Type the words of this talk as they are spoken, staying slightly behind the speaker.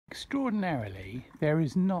Extraordinarily, there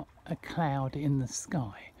is not a cloud in the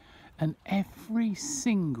sky, and every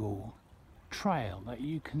single trail that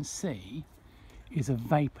you can see is a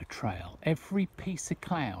vapor trail. Every piece of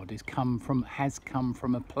cloud has come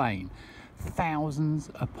from a plane.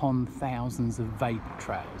 Thousands upon thousands of vapor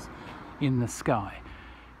trails in the sky.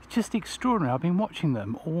 It's just extraordinary. I've been watching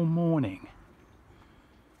them all morning.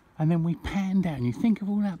 And then we pan down, you think of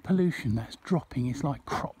all that pollution that's dropping, it's like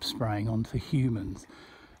crop spraying onto humans.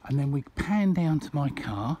 And then we pan down to my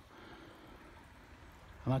car,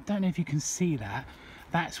 and I don't know if you can see that,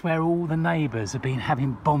 that's where all the neighbours have been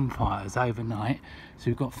having bonfires overnight. So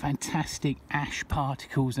we've got fantastic ash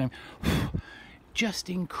particles and just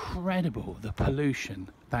incredible, the pollution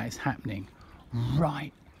that is happening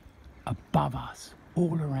right above us,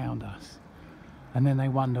 all around us. And then they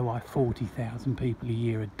wonder why 40,000 people a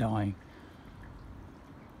year are dying.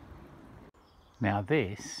 Now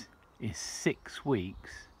this is 6 weeks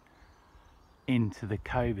into the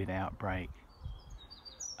COVID outbreak,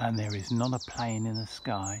 and there is not a plane in the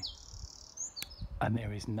sky, and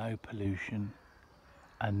there is no pollution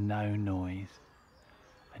and no noise,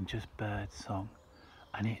 and just bird song,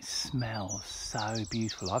 and it smells so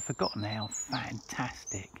beautiful. I've forgotten how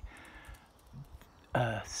fantastic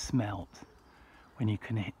earth smelt. When you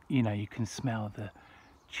can, you can smell the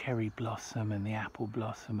cherry blossom and the apple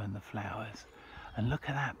blossom and the flowers. And look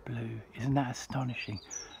at that blue, isn't that astonishing?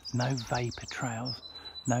 No vapor trails,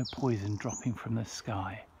 no poison dropping from the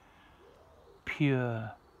sky.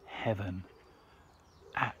 Pure heaven,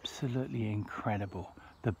 absolutely incredible.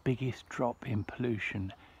 The biggest drop in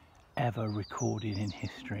pollution ever recorded in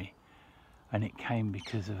history. And it came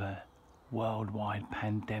because of a worldwide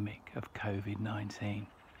pandemic of COVID-19.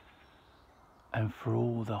 And for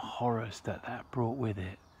all the horrors that brought with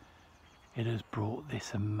it, it has brought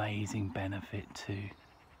this amazing benefit to